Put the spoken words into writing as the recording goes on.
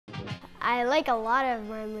I like a lot of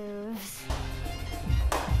my moves.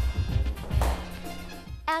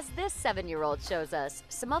 As this 7-year-old shows us,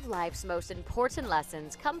 some of life's most important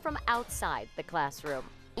lessons come from outside the classroom.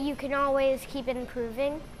 You can always keep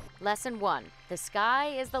improving. Lesson 1, the sky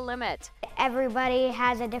is the limit. Everybody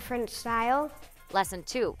has a different style. Lesson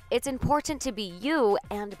 2, it's important to be you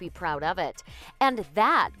and be proud of it. And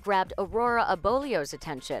that grabbed Aurora Abolio's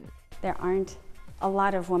attention. There aren't a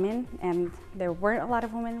lot of women, and there weren't a lot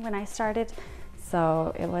of women when I started,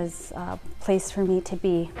 so it was a place for me to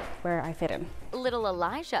be where I fit in. Little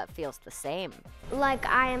Elijah feels the same. Like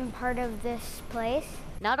I am part of this place.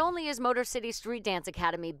 Not only is Motor City Street Dance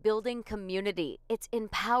Academy building community, it's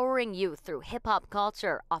empowering youth through hip-hop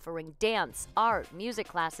culture, offering dance, art, music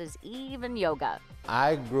classes, even yoga.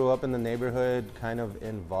 I grew up in the neighborhood, kind of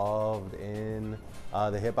involved in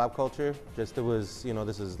the hip-hop culture. Just it was,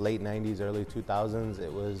 this is late 90s, early 2000s.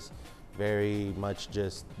 It was very much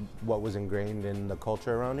just what was ingrained in the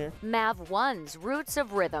culture around here. Mav1's roots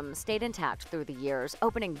of rhythm stayed intact through the years,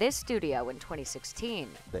 opening this studio in 2016.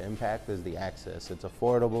 The impact is the access. It's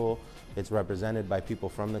affordable, it's represented by people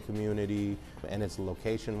from the community, and it's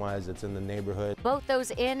location-wise, it's in the neighborhood. Both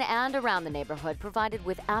those in and around the neighborhood provided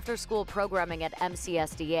with after-school programming at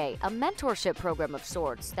MCSDA, a mentorship program of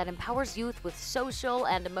sorts that empowers youth with social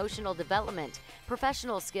and emotional development,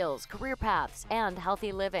 professional skills, career paths, and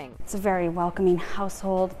healthy living. It's a very welcoming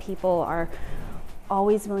household. People are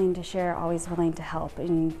always willing to share, always willing to help,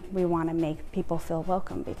 and we want to make people feel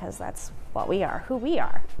welcome because that's what we are, who we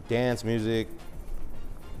are. Dance, music,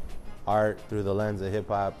 art through the lens of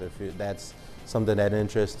hip-hop, if that's something that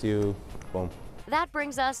interests you, boom. That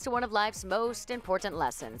brings us to one of life's most important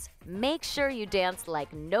lessons. Make sure you dance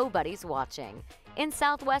like nobody's watching. In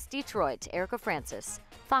Southwest Detroit, Erica Francis,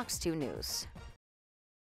 Fox 2 News.